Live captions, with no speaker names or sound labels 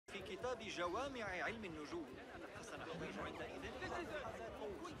جوامع علم النجوم فسنحتاج عندئذ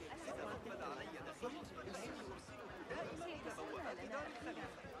ستتقبل علي دخيل بوابات دار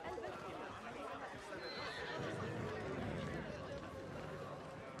الخليفة.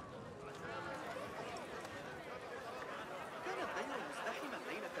 كان الدير مزدحما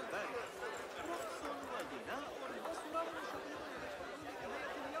ليلة البارحة، رقص وغناء وسرار شديد.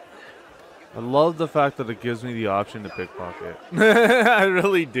 I love the fact that it gives me the option to pickpocket. I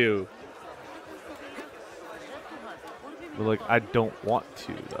really do. But like, I don't want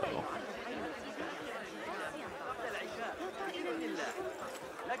to though.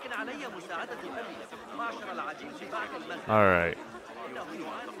 All right.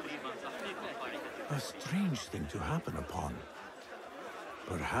 A strange thing to happen upon.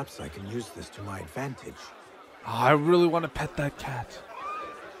 Perhaps I can use this to my advantage. Oh, I really want to pet that cat.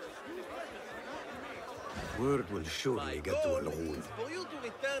 Word will surely get to Al-Ghul.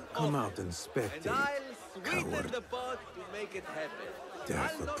 Come out and spectate, coward.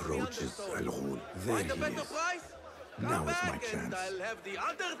 Death approaches Al-Ghul. There he is. Now is my chance. I'll have the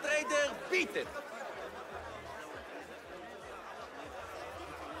other trader beaten.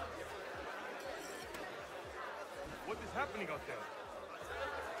 What is happening out there?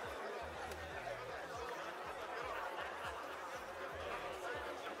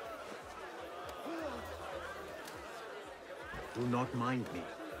 Do not mind me.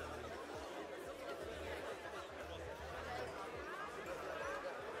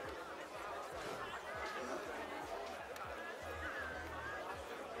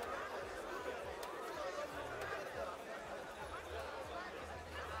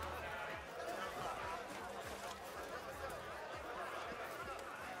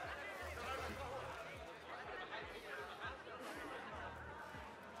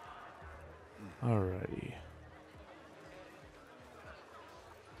 Alrighty.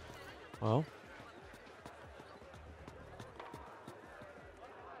 Well.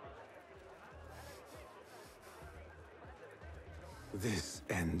 This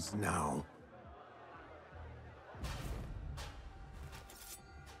ends now.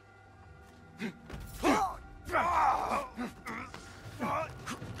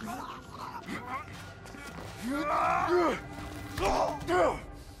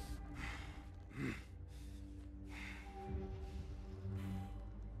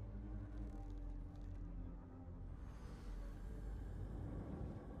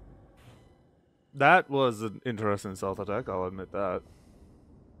 That was an interesting stealth attack, I'll admit that.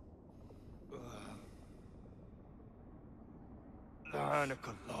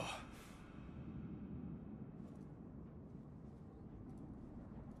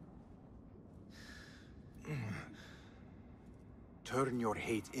 Turn your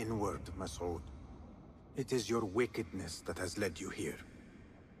hate inward, Masoud. It is your wickedness that has led you here.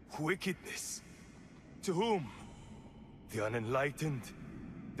 Wickedness? To whom? The unenlightened?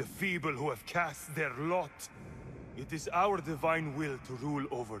 The feeble who have cast their lot? It is our divine will to rule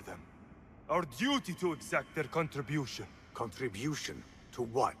over them. Our duty to exact their contribution. Contribution? To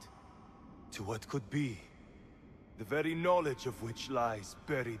what? To what could be. The very knowledge of which lies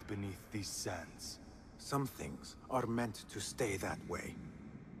buried beneath these sands. Some things are meant to stay that way.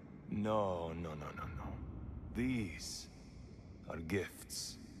 No. These are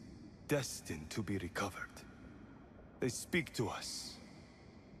gifts, destined to be recovered. They speak to us,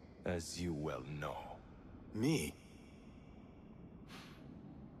 as you well know. Me?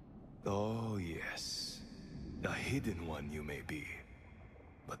 Oh yes, a hidden one you may be,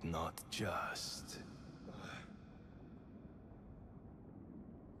 but not just.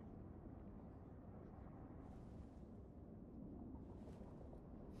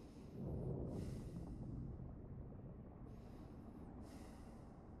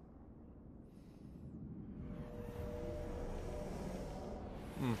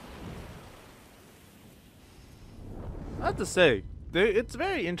 I have to say, it's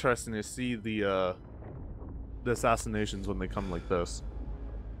very interesting to see the assassinations when they come like this.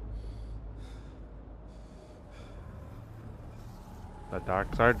 The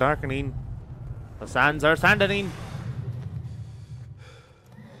darks are darkening. The sands are sandening.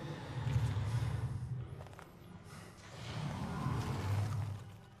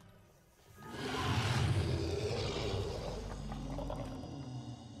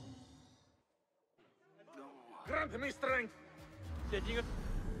 Grant me strength.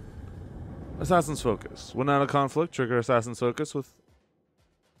 Assassin's Focus. When out of conflict, trigger Assassin's Focus with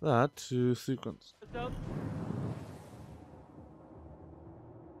that to sequence.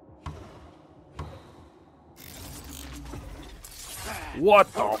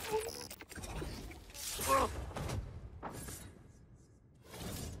 What the?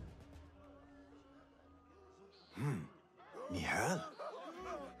 Nihal?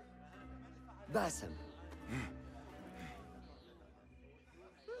 Basim.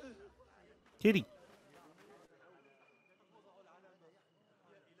 Kitty.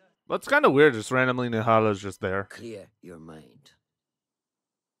 That's kind of weird, just randomly Nihala's just there. Clear your mind.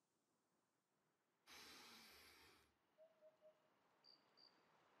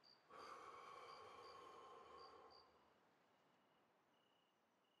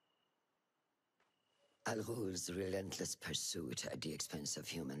 Al-Ghul's relentless pursuit at the expense of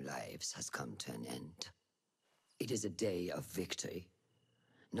human lives has come to an end. It is a day of victory,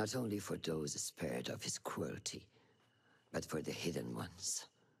 not only for those spared of his cruelty, but for the hidden ones.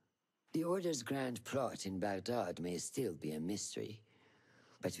 The Order's grand plot in Baghdad may still be a mystery,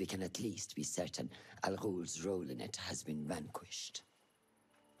 but we can at least be certain Al-Ghul's role in it has been vanquished.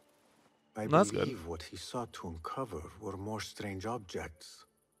 I That's believe good. what he sought to uncover were more strange objects,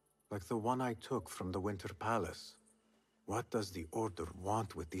 like the one I took from the Winter Palace. What does the Order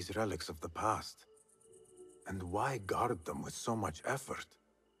want with these relics of the past? And why guard them with so much effort?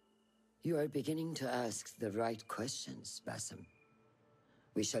 You are beginning to ask the right questions, Basim.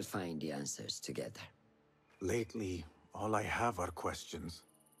 We shall find the answers together. Lately, all I have are questions.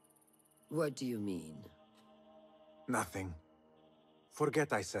 What do you mean? Nothing.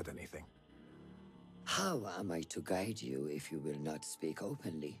 Forget I said anything. How am I to guide you if you will not speak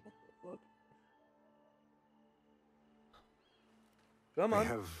openly? Come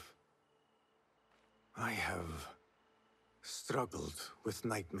on. I have struggled with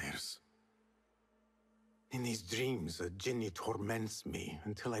nightmares. In these dreams, a jinni torments me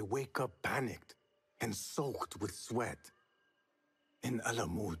until I wake up panicked and soaked with sweat. In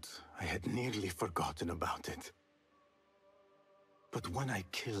Alamut, I had nearly forgotten about it. But when I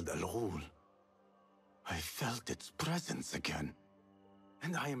killed Al-Ghul, I felt its presence again.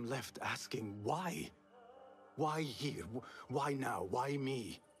 And I am left asking why? Why here? Why now? Why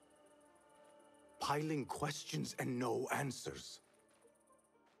me? Piling questions and no answers.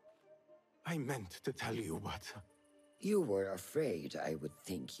 I meant to tell you, but... You were afraid I would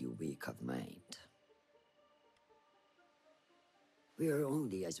think you weak of mind. We are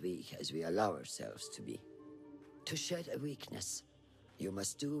only as weak as we allow ourselves to be. To shed a weakness, you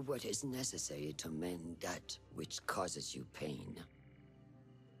must do what is necessary to mend that which causes you pain.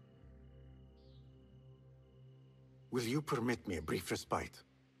 Will you permit me a brief respite?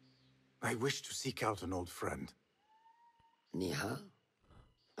 I wish to seek out an old friend. Nihal?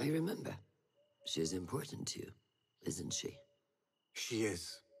 I remember. She is important to you, isn't she? She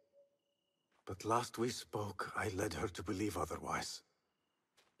is. But last we spoke, I led her to believe otherwise.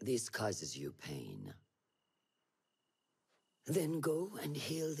 This causes you pain. Then go and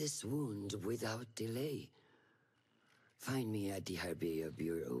heal this wound without delay. Find me at the Harbiya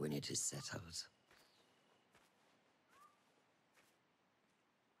Bureau when it is settled.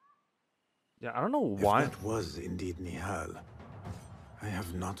 Yeah, I don't know If why. that was indeed Nihal, I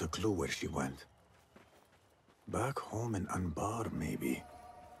have not a clue where she went. Back home in Anbar, maybe.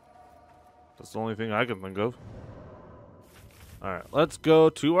 That's the only thing I can think of. Alright, let's go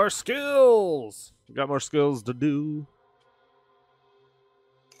to our skills. We got more skills to do.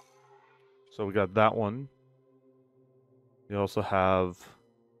 So we got that one. We also have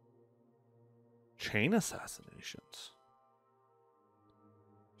chain assassinations.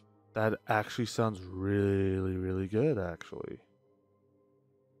 That actually sounds really, really good, actually.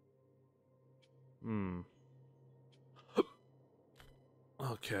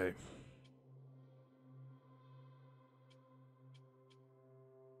 Okay.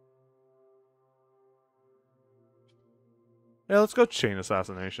 Yeah, let's go chain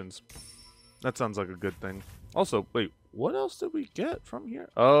assassinations. That sounds like a good thing. Also, wait, what else did we get from here?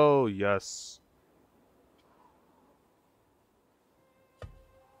 Oh, yes.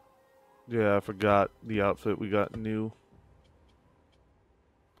 Yeah, I forgot the outfit we got new.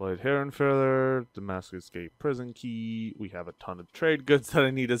 Blade Heron Feather, Damascus Gate Prison Key. We have a ton of trade goods that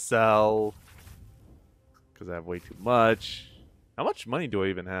I need to sell. Because I have way too much. How much money do I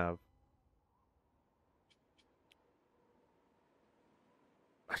even have?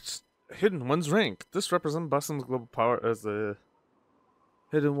 Hidden one's rank. This represents Basim's global power as a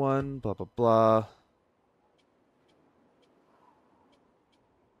hidden one, blah blah blah.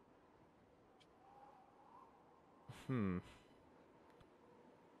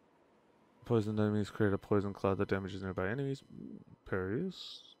 Poisoned enemies create a poison cloud that damages nearby enemies.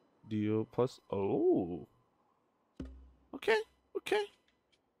 Perius. Deal plus. Oh. Okay. Okay.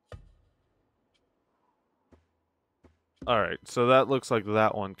 Alright, so that looks like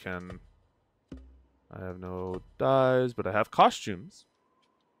that one can. I have no dyes, but I have costumes.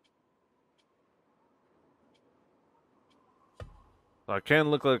 So I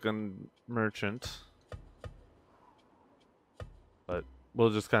can look like a merchant. But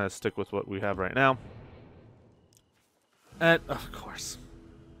we'll just kind of stick with what we have right now. And, of course.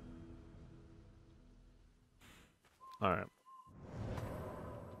 Alright.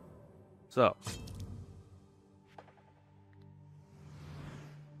 So.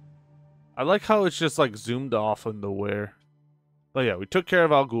 I like how it's just like zoomed off in the where. But yeah, we took care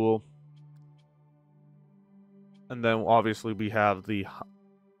of Al-Ghul. And then obviously we have the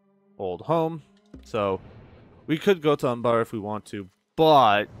old home. So we could go to Umbar if we want to.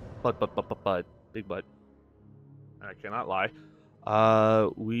 But, big but. I cannot lie.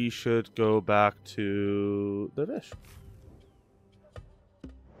 We should go back to the fish.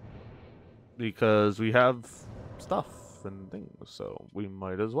 Because we have stuff and things, so we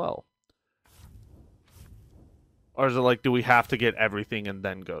might as well. Or is it like, do we have to get everything and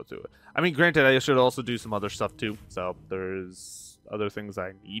then go to it? I mean, granted, I should also do some other stuff too. So there's other things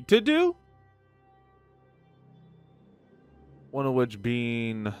I need to do. One of which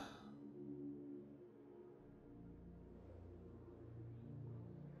being... What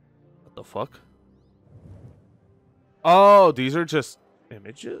the fuck? Oh, these are just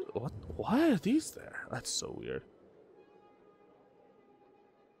images? What? Why are these there? That's so weird.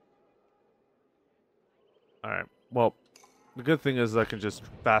 Alright, well, the good thing is I can just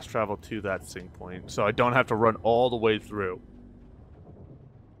fast travel to that sync point, so I don't have to run all the way through.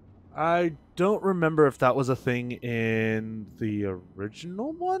 I don't remember if that was a thing in the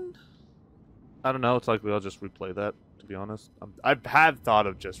original one. I don't know, it's likely I'll just replay that, to be honest. I have thought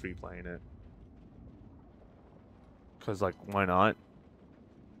of just replaying it. Because, like, why not?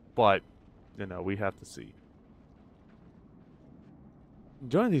 But, you know, we have to see.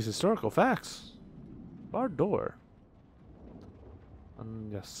 Enjoying these historical facts. Bordeaux.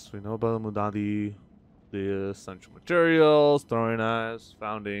 Yes, we know about Mudadi, the essential materials, throwing knives,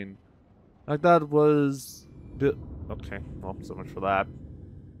 founding. Like that was... Okay, well, so much for that. I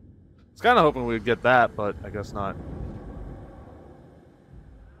was kind of hoping we'd get that, but I guess not.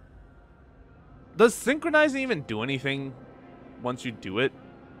 Does synchronizing even do anything once you do it?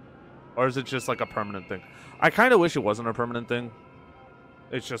 Or is it just like a permanent thing? I kind of wish it wasn't a permanent thing.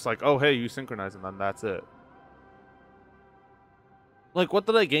 It's just like, oh, hey, you synchronize and then that's it. Like, what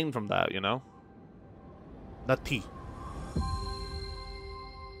did I gain from that, you know? That T.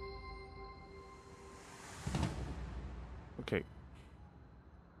 Okay.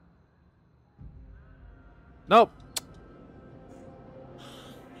 Nope.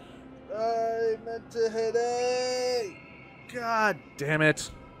 I meant to hit A. God damn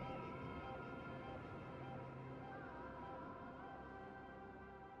it.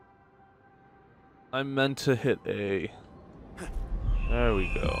 I meant to hit A. There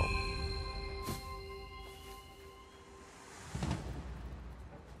we go.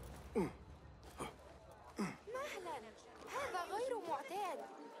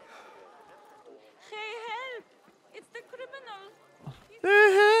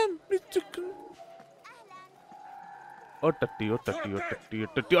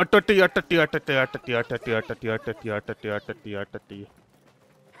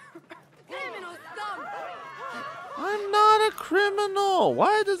 I'm not a criminal.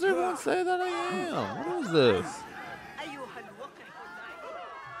 Why does everyone say that I am? What is this?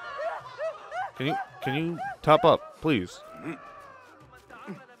 Can you top up, please?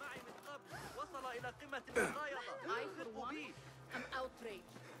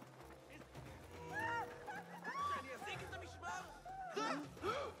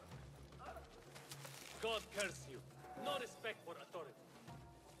 God curse you. No respect for authority.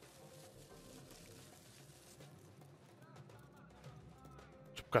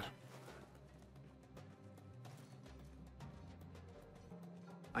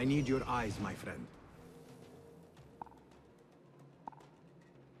 I need your eyes, my friend.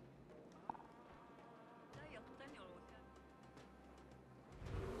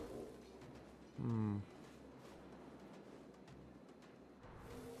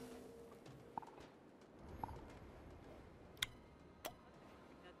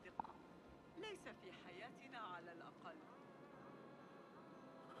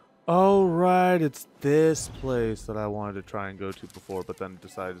 Oh, right. It's this place that I wanted to try and go to before, but then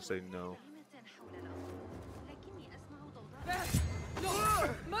decided to say no.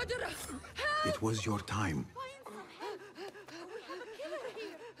 It was your time.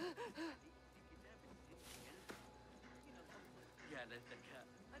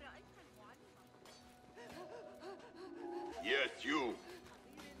 Yes, you.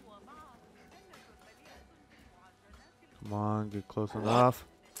 Come on, get close enough.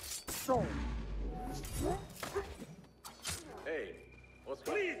 Hey,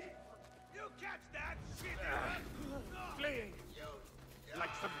 Please! You catch that shit! Fleeing!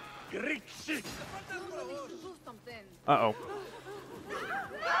 Like some Greek shit! Do something. Uh-oh.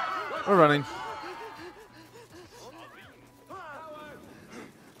 We're running.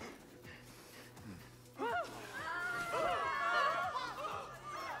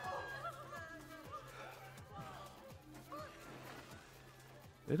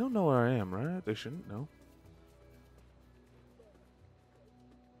 They don't know where I am, right? They shouldn't know.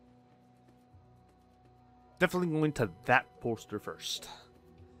 Definitely going to that poster first.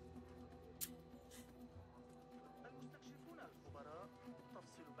 المستكشفون الخبراء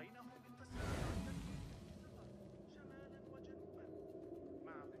تفصل بينهم بالتسليم شمالا وجنوبا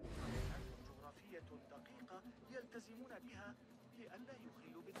مع قواعد جغرافية دقيقة يلتزمون بها لئلا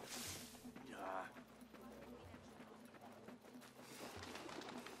يخلوا بالتسليم.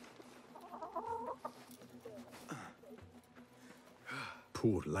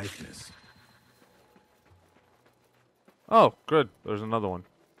 Poor likeness. Oh, good. There's another one.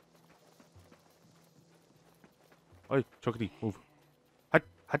 Oi, Chokity, move.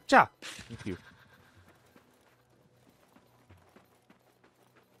 Hacha! Thank you.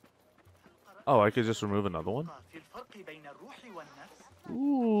 Oh, I could just remove another one? في الفرق بين الروح والنفس.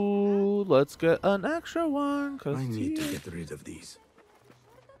 Ooh, let's get an extra one. I need to get rid of these.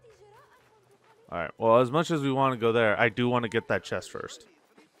 Alright, well, as much as we want to go there, I do want to get that chest first.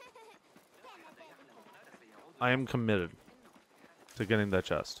 I am committed to getting that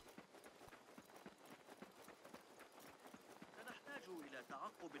chest. سنحتاج إلى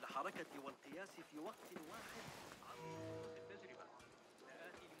تعقب الحركة والقياس في وقت واحد. التجربة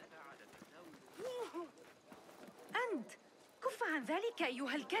سآتي لنتعادل تساوي. أنت كف عن ذلك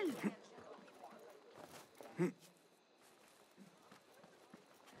أيها الكلب.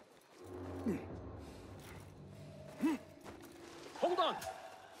 Hold on!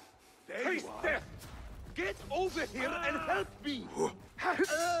 Face death! Get over here and help me!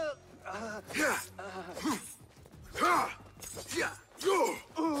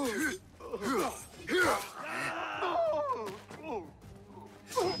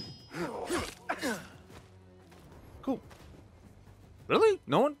 Cool. Really?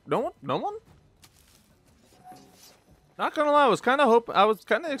 No one? No one? No one? Not gonna lie, I was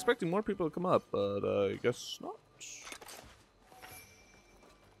kinda expecting more people to come up, but I guess not.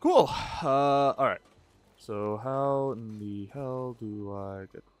 Cool. Alright. So how in the hell do I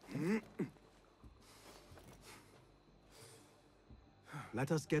get...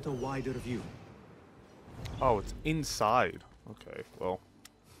 Let us get a wider view. Oh, it's inside. Okay, well.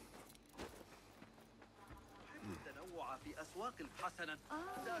 التنوع في أسواق حسنا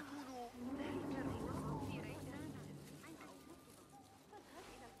سأكون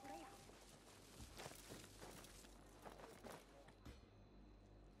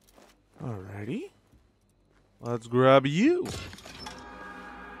Alrighty. Let's grab you.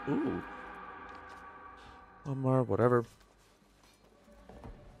 Ooh. One more, whatever.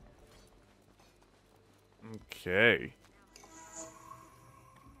 Okay.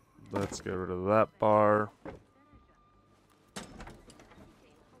 Let's get rid of that bar.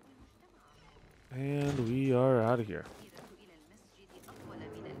 And we are out of here.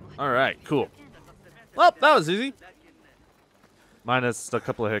 Alright, cool. Well, that was easy. Minus a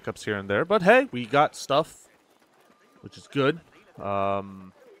couple of hiccups here and there. But hey, we got stuff, which is good. Now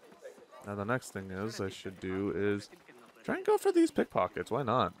the next thing I should do is try and go for these pickpockets. Why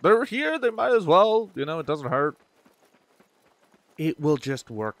not? They're here. They might as well. You know, it doesn't hurt. It will just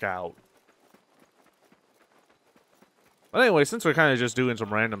work out. But anyway, since we're kind of just doing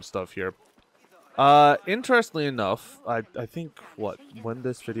some random stuff here. Interestingly enough, I think, when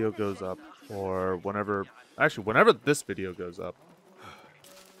this video goes up, or whenever this video goes up,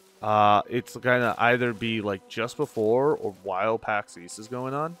 it's gonna either be like just before or while PAX East is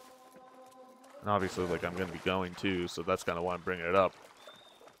going on. And obviously, like, I'm gonna be going too, so that's kind of why I'm bringing it up.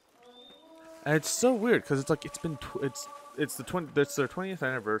 And it's so weird because it's like it's their 20th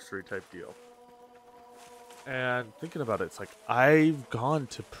anniversary type deal. And thinking about it, it's like I've gone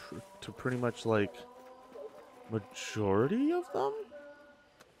to pretty much like majority of them.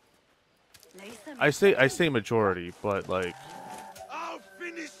 I say majority, but like, I'll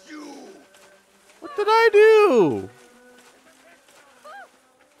finish you! what did I do?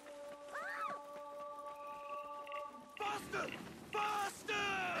 Faster! Faster!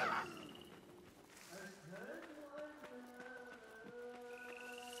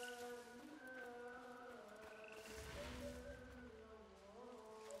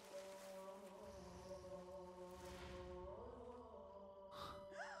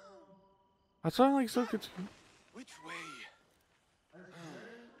 I sound like so good. Which way?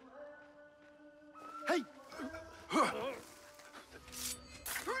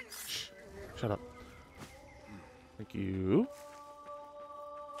 Shut up. Thank you.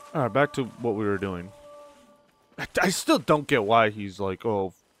 Alright, back to what we were doing. I still don't get why he's like,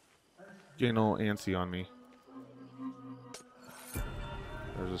 oh, getting all antsy on me.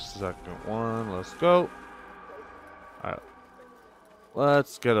 There's a second one. Let's go. Alright.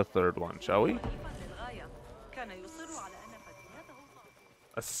 Let's get a third one, shall we?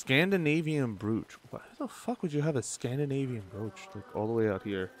 A Scandinavian brooch. Why the fuck would you have a Scandinavian brooch? Like, all the way out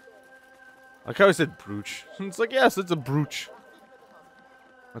here. Like how I said brooch. It's like, yes, it's a brooch.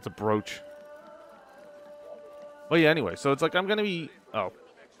 That's a brooch. Well, yeah, anyway, so it's like I'm gonna be... Oh.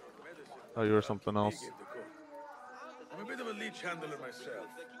 Oh, you were something else. I'm a bit of a leech handler myself,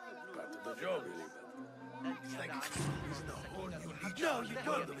 but the job really. It's like he's the whole new leech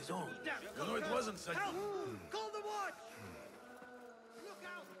world of his own. You know, it wasn't such... Call the watch! Look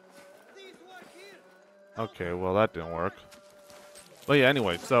out! These work here! Okay, well, that didn't work. But yeah,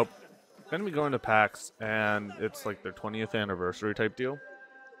 anyway, so... Gonna be going to PAX, and it's like their 20th anniversary type deal.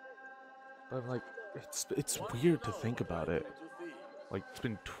 But like, it's weird to think about it. Like, it's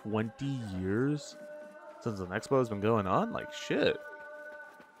been 20 years since an expo has been going on? Like, shit.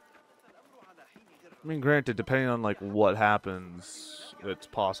 I mean, granted, depending on, like, what happens, it's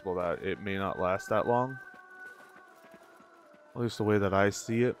possible that it may not last that long. At least the way that I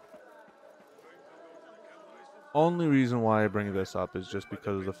see it. Only reason why I bring this up is just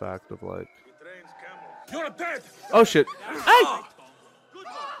because of the fact of, like... You're dead! Oh, shit. Hey!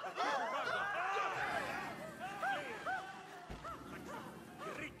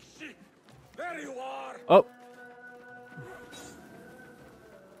 There you are! Oh.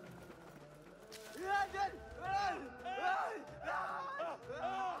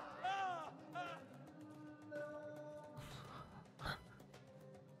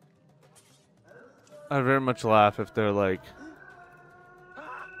 I very much laugh if they're like,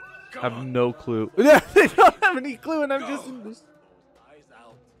 have no clue. Yeah, they don't have any clue, and I'm just in this. Eyes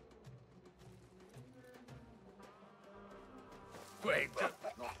out. Wait.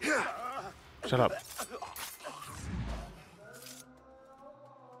 Shut up.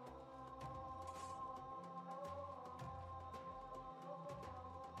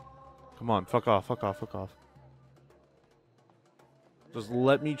 Come on, fuck off, fuck off, fuck off. Just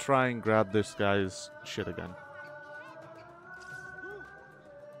let me try and grab this guy's shit again.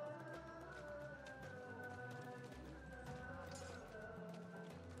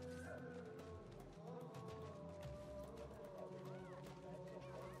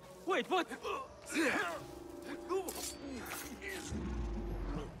 Wait, what?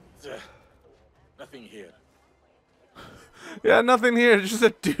 Nothing here. Yeah, nothing here. Just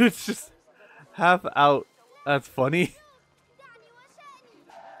a dude's just half out. That's funny.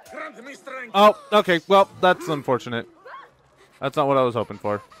 Grant me strength. Oh, okay. Well, that's unfortunate. That's not what I was hoping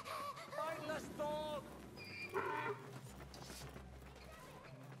for.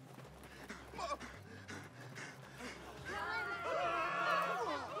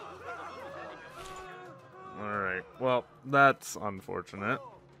 Alright. Well, that's unfortunate.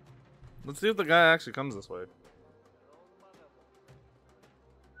 Let's see if the guy actually comes this way.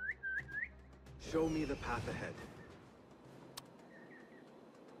 Show me the path ahead.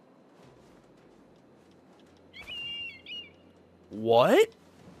 What?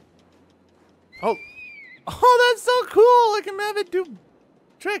 Oh. Oh, that's so cool! I can have it do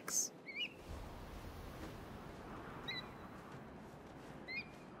tricks.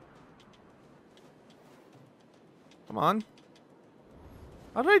 Come on.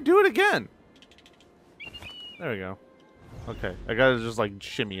 How did I do it again? There we go. Okay, I gotta just like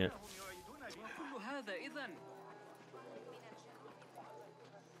shimmy it.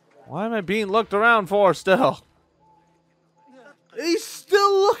 Why am I being looked around for still? He's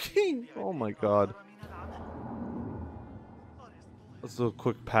still looking! Oh my god. Let's do a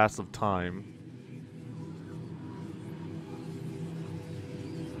quick pass of time.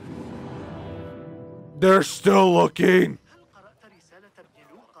 They're still looking!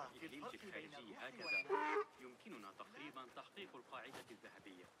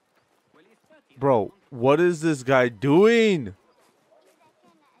 Bro, what is this guy doing?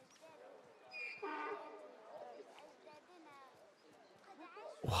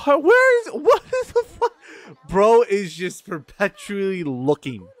 What is the fuck? Bro is just perpetually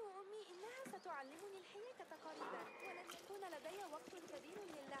looking.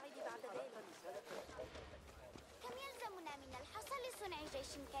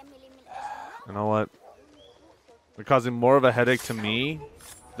 You know what? You're causing more of a headache to me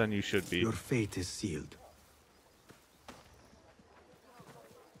than you should be. Your fate is sealed.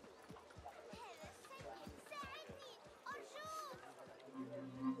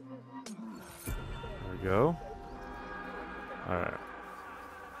 go. Alright.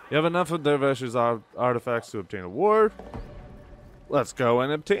 You have enough of Dervish's artifacts to obtain a award. Let's go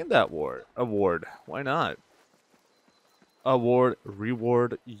and obtain that award. Why not? Award,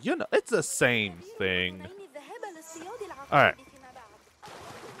 reward, you know, it's the same thing. Alright.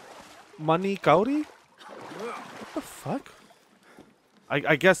 Money Kauri? What the fuck?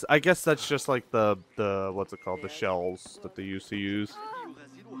 I guess that's just like the what's it called? The shells that they used to use.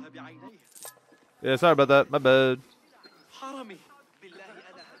 Yeah, sorry about that. My bad.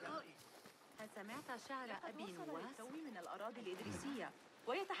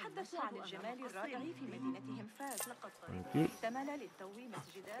 ويتحدث عن الجمال الرائع في مدينتهم فاس لقد احتمل للتو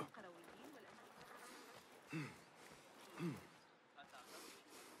مسجدا قرويين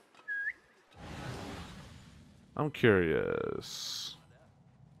I'm curious.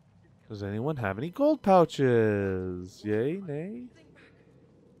 Does anyone have any gold pouches? Yay, nay?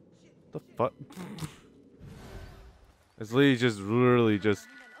 The fuck? This lady just literally just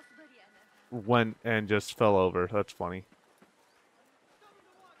went and just fell over. That's funny.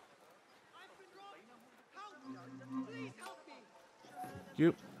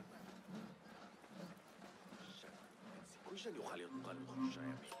 Cute.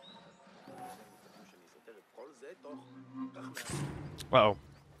 Uh-oh.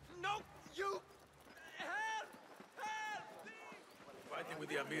 No, you! Fighting with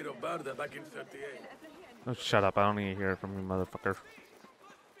the Amir of Baghdad back in 38. Oh, shut up. I don't need to hear it from you, motherfucker.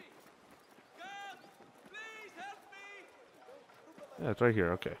 Yeah, it's right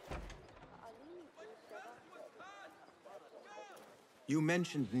here. Okay. You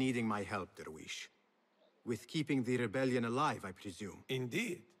mentioned needing my help, Derwish. With keeping the rebellion alive, I presume.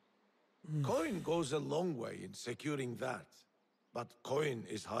 Indeed. Coin goes a long way in securing that. But coin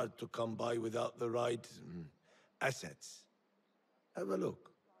is hard to come by without the right assets. Have a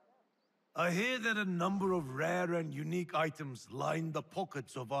look. I hear that a number of rare and unique items line the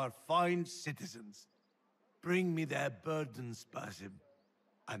pockets of our fine citizens. Bring me their burdens, Basim,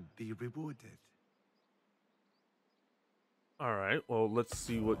 and be rewarded. Alright, well, let's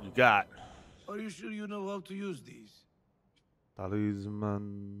see what you got. Are you sure you know how to use these?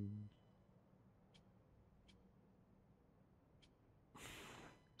 Talisman.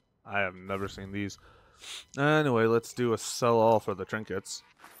 I have never seen these. Anyway, let's do a sell all for the trinkets.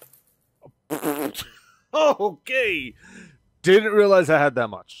 Okay! Didn't realize I had that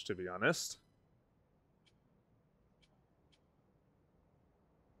much, to be honest.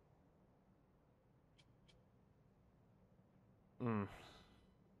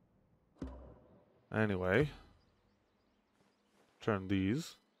 Anyway. Turn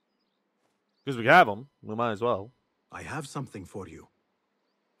these. Because we have them, we might as well. I have something for you.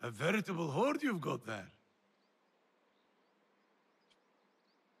 A veritable hoard you've got there.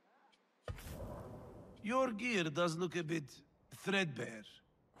 Your gear does look a bit threadbare.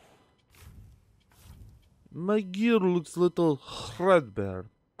 My gear looks a little threadbare.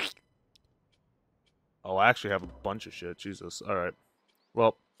 Oh, I actually have a bunch of shit. Jesus. Alright.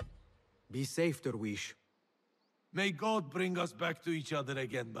 Well. Be safe, Derwish. May God bring us back to each other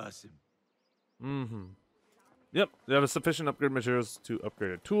again, Basim. Yep, you have a sufficient upgrade materials to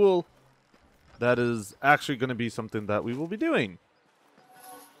upgrade a tool. That is actually going to be something that we will be doing.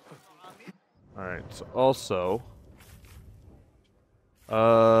 Alright, so also...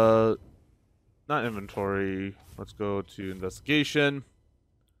 not inventory. Let's go to investigation.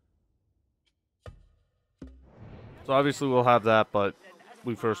 So obviously we'll have that, but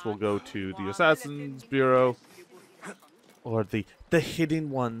we first will go to the Assassin's Bureau. Or the Hidden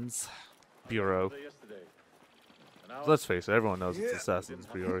Ones Bureau. Let's face it, everyone knows it's Assassin's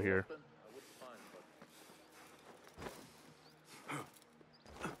Bureau here.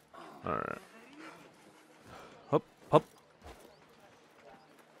 Alright. Hop, hop.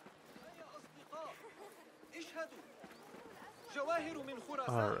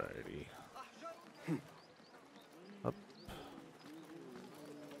 Alrighty. Up.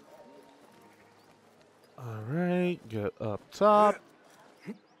 Alright, get up top.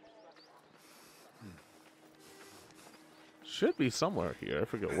 Should be somewhere here. I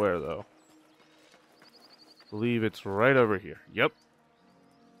forget where though. Believe it's right over here. Yep.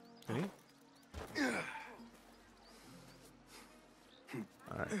 Okay.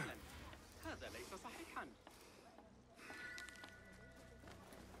 Alright.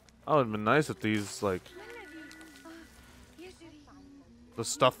 Oh, it'd been nice if these, like, the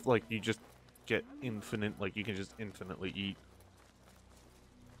stuff, like, you just get infinite, like, you can just infinitely eat.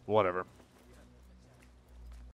 Whatever.